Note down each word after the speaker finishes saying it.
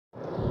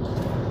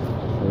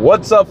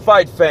What's up,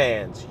 fight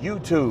fans?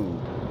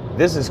 YouTube.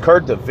 This is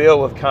Kurt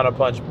DeVille with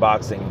Counterpunch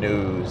Boxing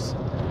News.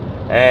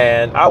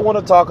 And I want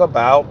to talk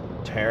about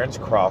Terence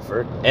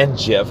Crawford and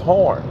Jeff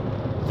Horn.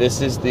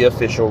 This is the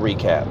official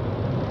recap.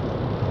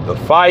 The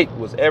fight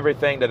was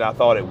everything that I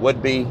thought it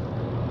would be.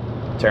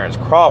 Terence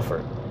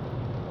Crawford,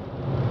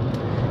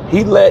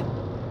 he let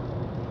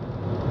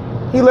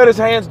his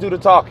hands do the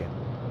talking.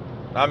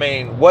 I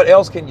mean, what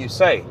else can you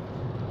say?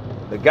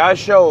 The guy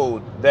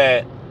showed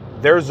that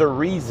there's a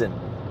reason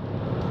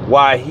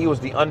why he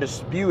was the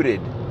undisputed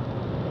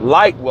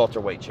light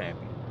welterweight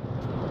champion.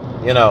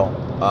 You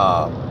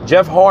know,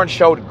 Jeff Horn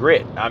showed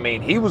grit. I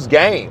mean, he was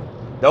game.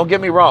 Don't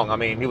get me wrong. I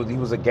mean, he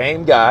was a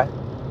game guy.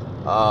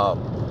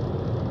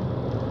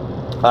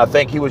 I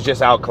think he was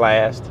just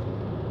outclassed.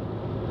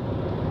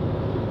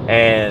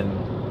 And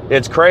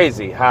it's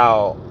crazy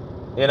how,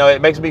 you know,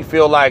 it makes me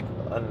feel like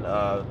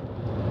a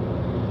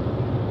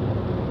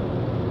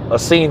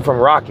scene from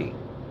Rocky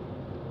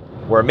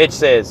where Mitch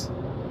says,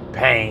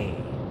 pain.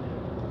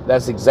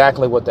 That's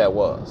exactly what that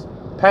was.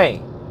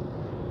 Pain.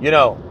 You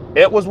know,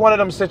 it was one of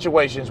them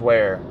situations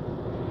where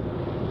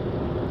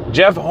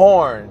Jeff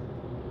Horn,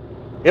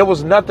 it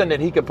was nothing that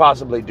he could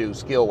possibly do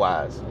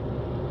skill-wise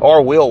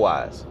or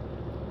will-wise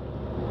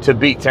to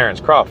beat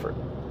Terence Crawford.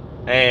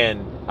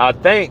 And I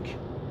think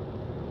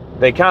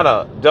they kind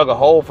of dug a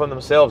hole for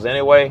themselves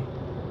anyway.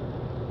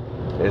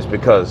 It's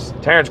because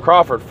Terence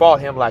Crawford fought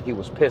him like he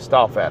was pissed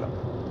off at him.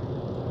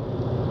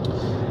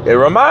 It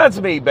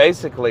reminds me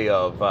basically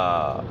of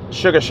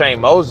Sugar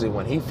Shane Mosley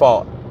when he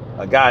fought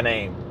a guy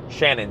named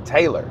Shannon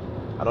Taylor.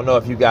 I don't know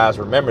if you guys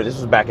remember. This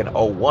was back in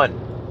 01.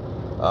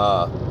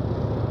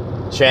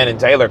 Shannon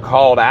Taylor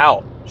called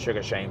out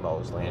Sugar Shane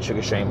Mosley. And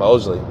Sugar Shane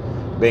Mosley,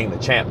 being the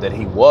champ that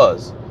he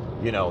was,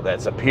 you know,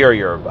 that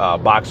superior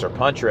boxer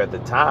puncher at the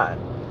time,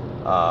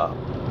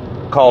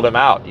 called him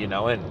out,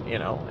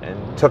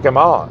 and took him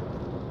on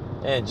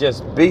and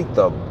just beat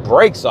the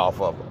brakes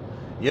off of him.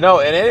 You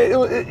know, and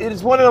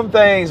it's one of them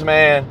things,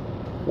 man,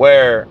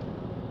 where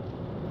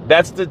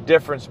that's the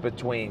difference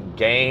between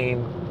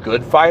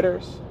good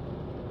fighters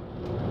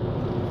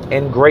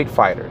and great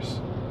fighters.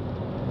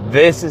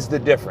 This is the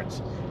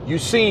difference. You've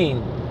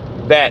seen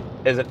that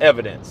as an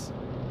evidence.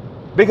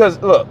 Because,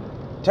 look,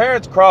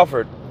 Terence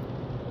Crawford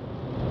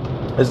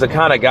is the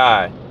kind of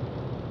guy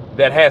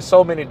that has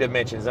so many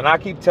dimensions. And I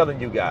keep telling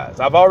you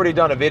guys, I've already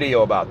done a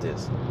video about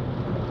this.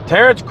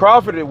 Terence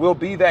Crawford will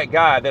be that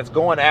guy that's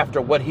going after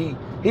what he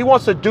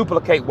wants to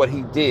duplicate what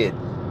he did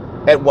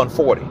at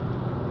 140.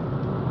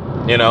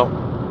 You know,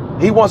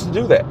 he wants to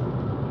do that.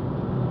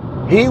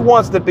 He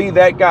wants to be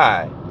that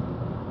guy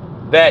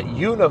that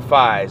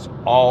unifies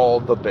all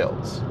the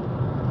belts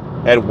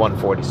at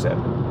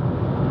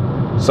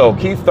 147. So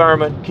Keith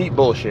Thurman, keep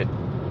bullshit.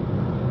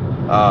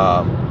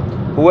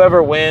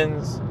 Whoever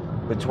wins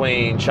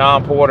between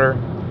Sean Porter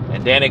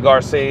and Danny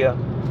Garcia,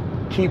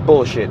 keep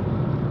bullshit.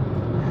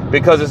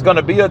 Because it's going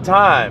to be a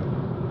time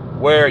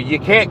where you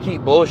can't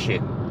keep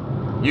bullshit.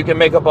 You can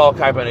make up all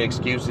kinds of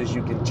excuses.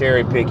 You can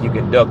cherry pick, you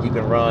can duck, you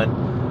can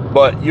run.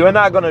 But you're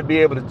not going to be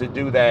able to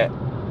do that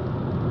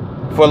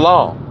for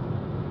long.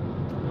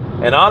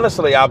 And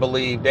honestly, I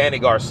believe Danny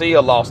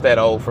Garcia lost that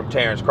O from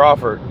Terence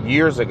Crawford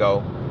years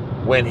ago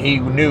when he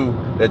knew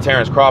that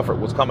Terence Crawford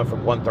was coming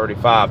from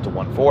 135 to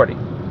 140.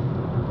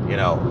 You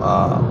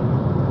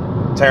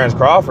know, Terence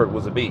Crawford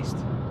was a beast.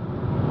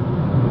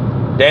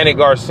 Danny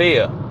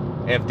Garcia,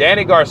 if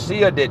Danny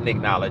Garcia didn't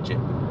acknowledge it,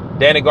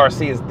 Danny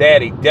Garcia's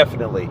daddy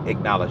definitely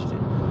acknowledged it.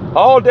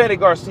 All Danny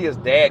Garcia's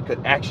dad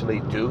could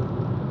actually do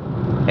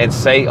and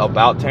say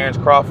about Terence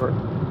Crawford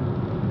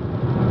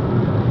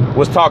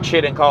was talk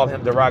shit and call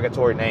him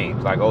derogatory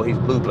names, like, oh, he's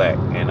blue-black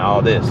and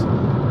all this.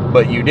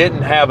 But you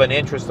didn't have an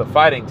interest of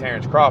fighting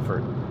Terence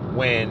Crawford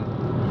when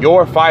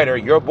your fighter,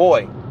 your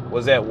boy,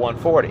 was at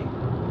 140.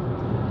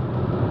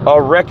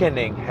 A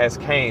reckoning has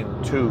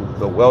came to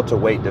the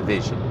welterweight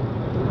division.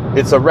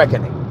 It's a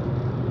reckoning.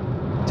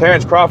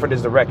 Terence Crawford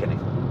is the reckoning.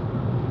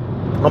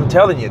 I'm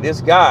telling you,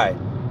 this guy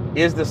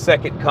is the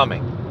second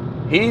coming.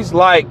 He's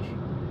like,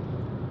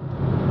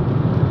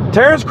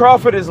 Terence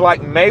Crawford is like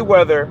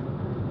Mayweather.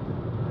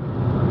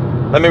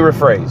 Let me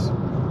rephrase.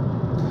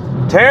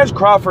 Terence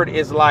Crawford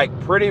is like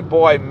Pretty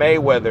Boy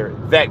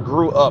Mayweather that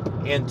grew up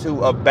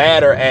into a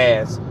badder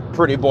ass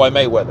Pretty Boy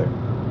Mayweather.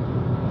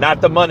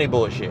 Not the money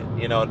bullshit.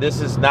 You know, this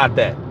is not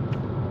that.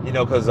 You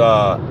know, because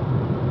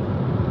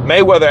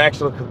Mayweather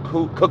actually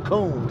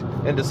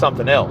cocooned into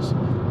something else.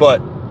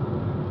 But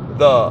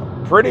the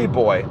Pretty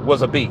Boy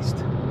was a beast.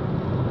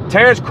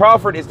 Terence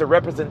Crawford is the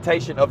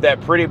representation of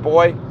that Pretty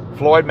Boy,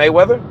 Floyd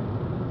Mayweather.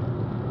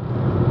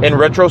 In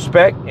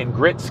retrospect, in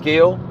grit,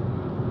 skill,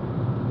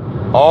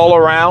 all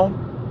around,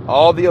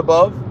 all the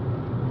above,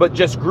 but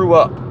just grew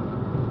up.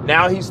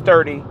 Now he's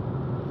 30.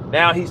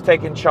 Now he's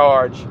taking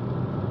charge.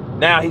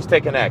 Now he's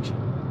taking action.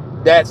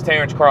 That's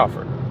Terence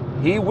Crawford.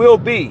 He will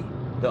be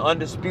the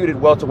undisputed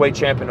welterweight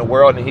champion of the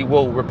world, and he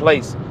will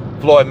replace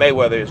Floyd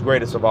Mayweather as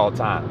greatest of all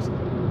times.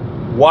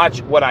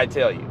 Watch what I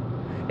tell you.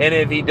 And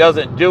if he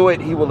doesn't do it,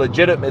 he will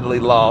legitimately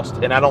lost.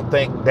 And I don't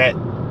think that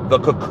the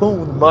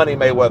cocoon money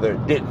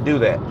Mayweather didn't do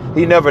that.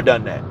 He never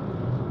done that.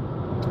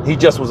 He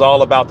just was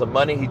all about the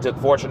money. He took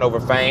fortune over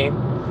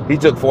fame. He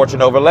took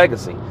fortune over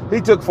legacy.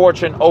 He took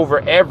fortune over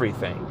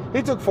everything.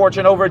 He took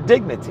fortune over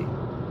dignity,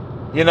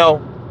 you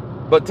know.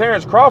 But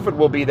Terence Crawford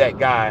will be that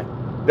guy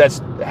that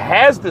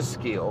has the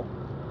skill,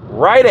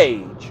 right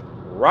age,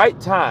 right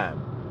time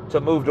to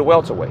move to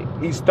welterweight.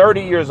 He's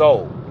 30 years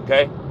old,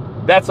 okay?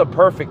 That's a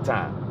perfect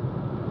time.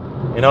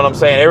 You know what I'm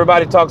saying?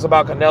 Everybody talks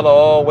about Canelo,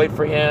 oh, wait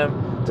for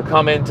him to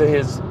come into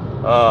his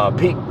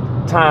peak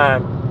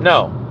time.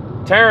 No,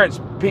 Terence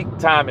peak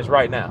time is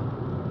right now.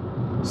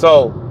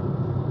 So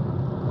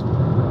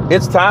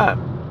it's time.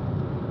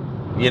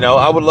 You know,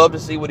 I would love to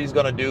see what he's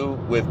going to do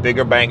with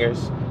bigger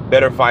bangers,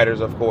 better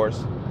fighters, of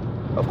course.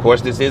 Of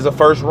course, this is a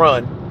first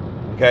run,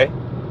 okay?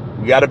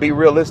 You got to be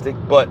realistic,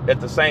 but at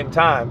the same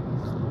time,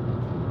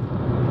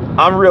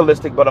 I'm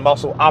realistic, but I'm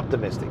also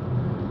optimistic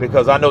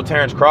because I know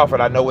Terence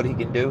Crawford. I know what he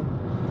can do.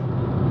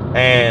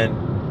 And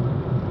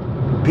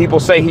people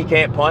say he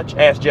can't punch.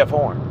 Ask Jeff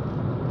Horn.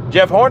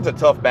 Jeff Horn's a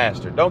tough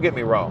bastard. Don't get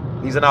me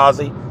wrong. He's an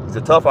Aussie. He's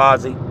a tough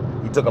Aussie.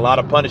 He took a lot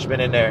of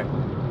punishment in there.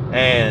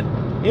 And,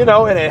 you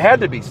know, and it had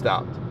to be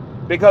stopped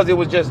because it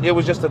was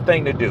just a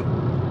thing to do.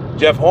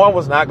 Jeff Horn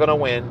was not going to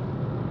win.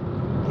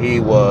 He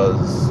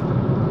was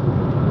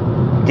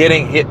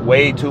getting hit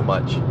way too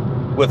much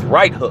with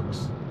right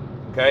hooks,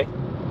 okay?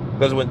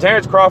 Because when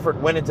Terence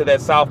Crawford went into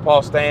that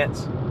southpaw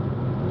stance,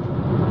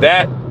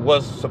 that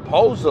was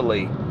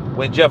supposedly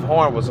when Jeff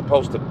Horn was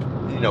supposed to,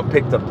 you know,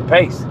 picked up the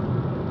pace.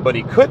 But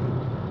he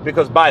couldn't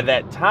because by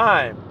that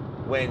time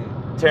when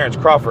Terence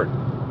Crawford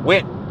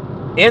went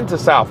into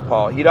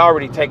southpaw, he'd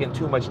already taken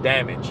too much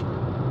damage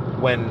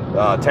when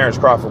Terence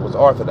Crawford was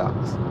orthodox.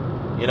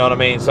 You know what I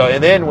mean? So,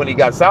 and then when he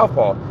got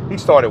southpaw, he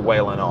started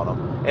wailing on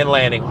him and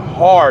landing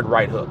hard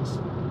right hooks.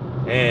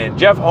 And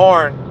Jeff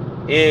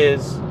Horn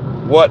is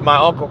what my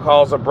uncle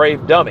calls a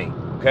brave dummy,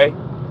 okay?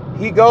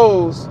 He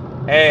goes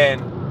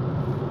and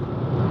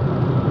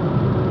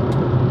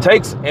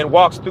takes and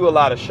walks through a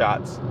lot of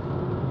shots.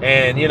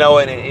 And, you know,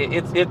 and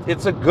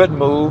it's a good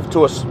move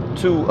to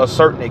a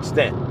certain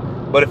extent.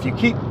 But if you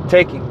keep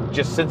taking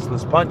just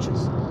senseless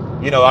punches,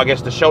 you know, I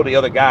guess to show the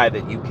other guy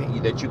that you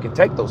can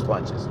take those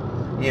punches,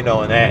 you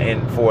know,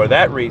 and for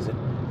that reason,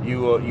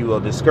 you will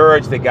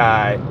discourage the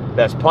guy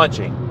that's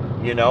punching,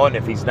 you know, and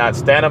if he's not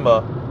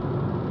stamina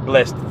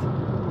blessed,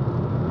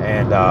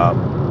 and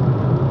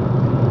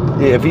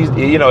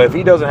if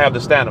he doesn't have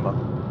the stamina,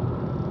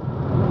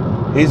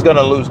 he's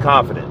gonna lose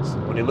confidence.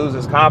 When he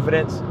loses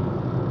confidence,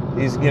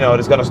 he's, you know,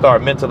 it's gonna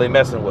start mentally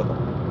messing with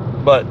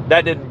him. But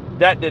that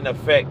didn't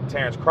affect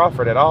Terence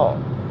Crawford at all.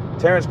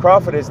 Terence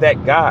Crawford is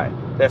that guy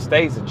that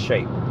stays in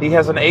shape. He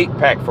has an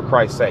 8-pack, for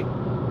Christ's sake.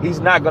 He's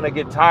not going to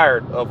get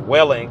tired of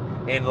welling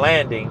and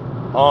landing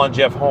on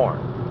Jeff Horn,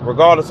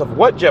 regardless of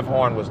what Jeff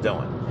Horn was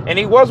doing. And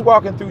he was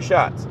walking through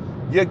shots.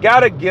 You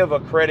got to give a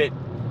credit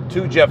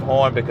to Jeff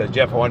Horn because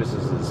Jeff Horn, this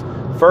is his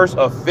first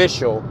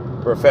official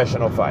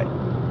professional fight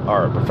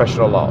or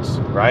professional loss,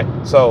 right?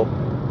 So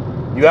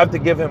you have to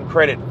give him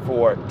credit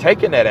for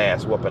taking that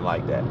ass whooping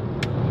like that.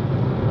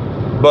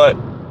 But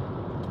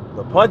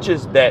the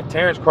punches that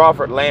Terence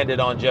Crawford landed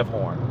on Jeff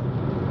Horn,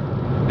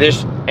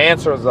 this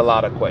answers a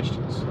lot of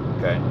questions,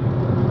 okay?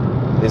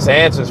 This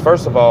answers,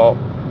 first of all,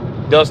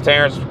 does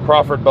Terence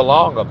Crawford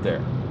belong up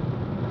there?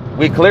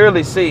 We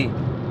clearly see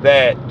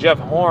that Jeff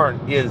Horn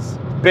is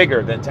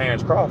bigger than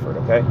Terence Crawford,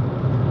 okay?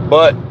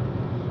 But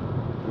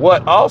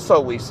what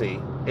also we see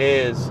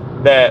is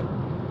that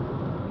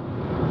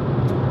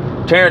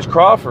Terence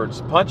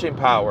Crawford's punching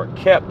power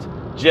kept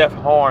Jeff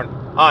Horn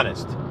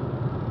honest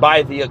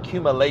by the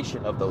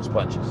accumulation of those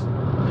punches.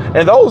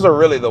 And those are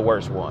really the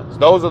worst ones.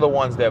 Those are the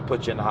ones that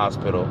put you in the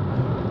hospital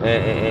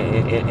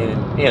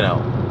and you know,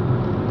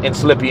 and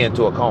slip you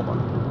into a coma.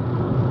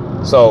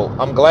 So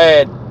I'm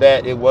glad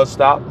that it was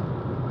stopped.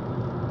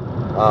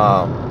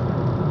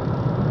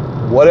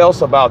 What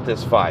else about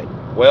this fight?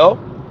 Well,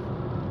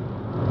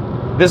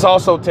 this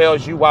also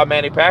tells you why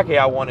Manny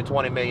Pacquiao wanted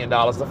 $20 million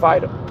to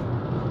fight him.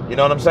 You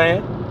know what I'm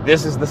saying?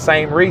 This is the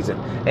same reason.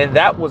 And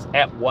that was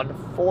at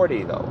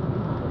 140 though.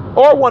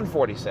 Or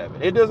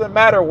 147. It doesn't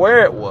matter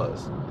where it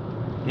was.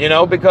 You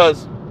know,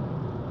 because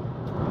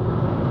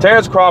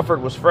Terence Crawford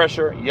was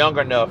fresher, young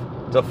enough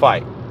to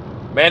fight.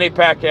 Manny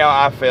Pacquiao,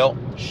 I felt,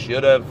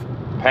 should have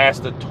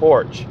passed the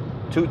torch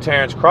to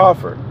Terence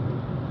Crawford.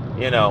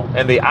 You know,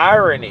 and the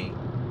irony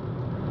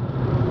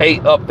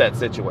ate up that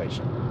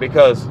situation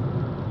because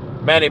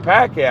Manny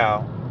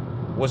Pacquiao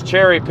was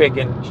cherry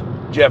picking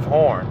Jeff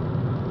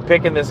Horn,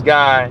 picking this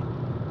guy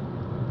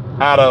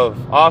out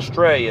of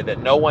Australia that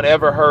no one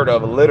ever heard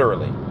of,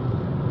 literally.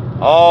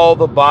 All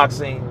the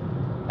boxing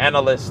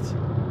analysts,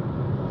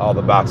 all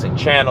the boxing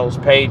channels,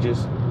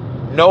 pages,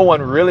 no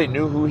one really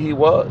knew who he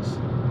was.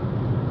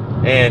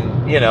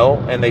 And, you know,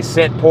 and they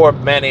sent poor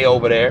Manny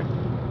over there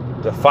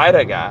to fight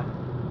a guy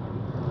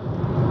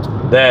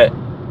that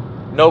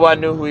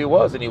nobody knew who he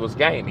was, and he was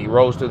game. He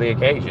rose to the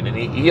occasion, and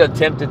he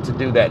attempted to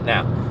do that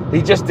now.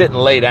 He just didn't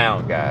lay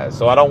down, guys.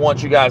 So I don't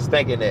want you guys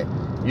thinking that,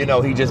 you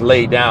know, he just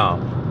laid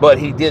down. But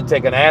he did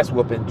take an ass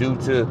whooping due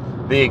to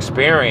the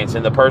experience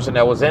and the person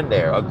that was in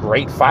there. A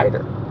great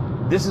fighter.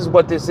 This is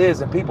what this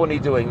is, and people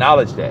need to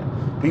acknowledge that.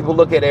 People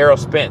look at Errol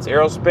Spence.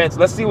 Errol Spence,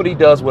 let's see what he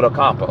does with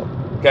Ocampo,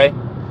 okay?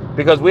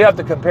 Because we have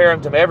to compare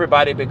him to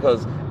everybody,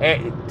 because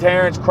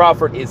Terence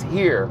Crawford is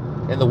here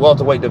in the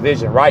welterweight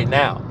division right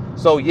now.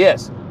 So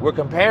yes, we're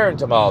comparing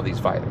to all these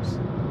fighters,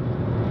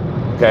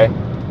 okay?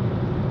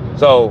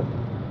 So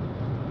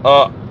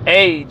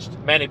aged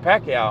Manny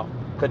Pacquiao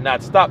could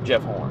not stop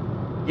Jeff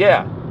Horn.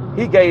 Yeah,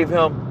 he gave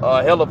him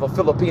a hell of a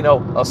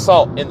Filipino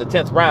assault in the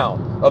 10th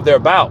round of their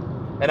bout,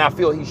 and I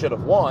feel he should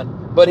have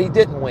won, but he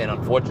didn't win.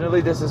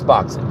 Unfortunately, this is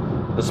boxing,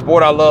 the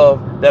sport I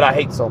love that I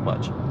hate so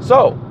much.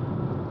 So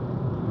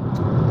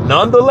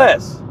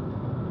nonetheless,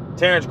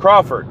 Terence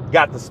Crawford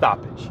got the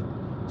stoppage.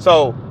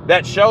 So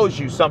that shows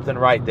you something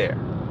right there.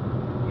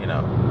 You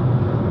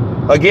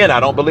know, again, I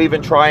don't believe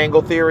in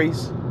triangle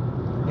theories.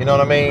 You know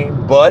what I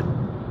mean? But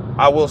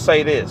I will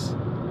say this.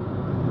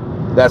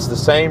 That's the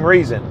same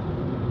reason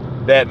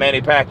that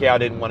Manny Pacquiao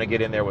didn't want to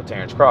get in there with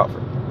Terence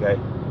Crawford. Okay?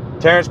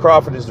 Terence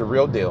Crawford is the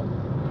real deal.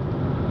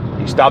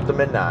 He stopped him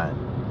in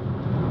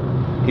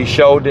 9. He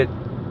showed that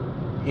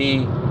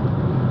he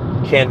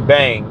can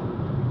bang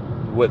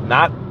with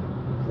not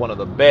one of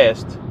the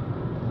best,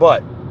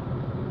 but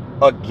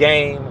a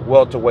game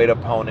welterweight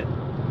opponent,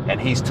 and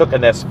he's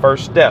taken that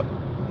first step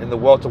in the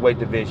welterweight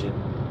division.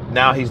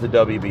 Now he's the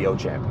WBO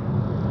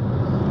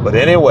champion. But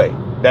anyway,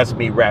 that's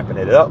me wrapping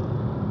it up.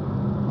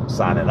 I'm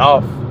signing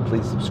off.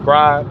 Please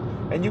subscribe,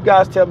 and you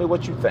guys tell me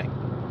what you think.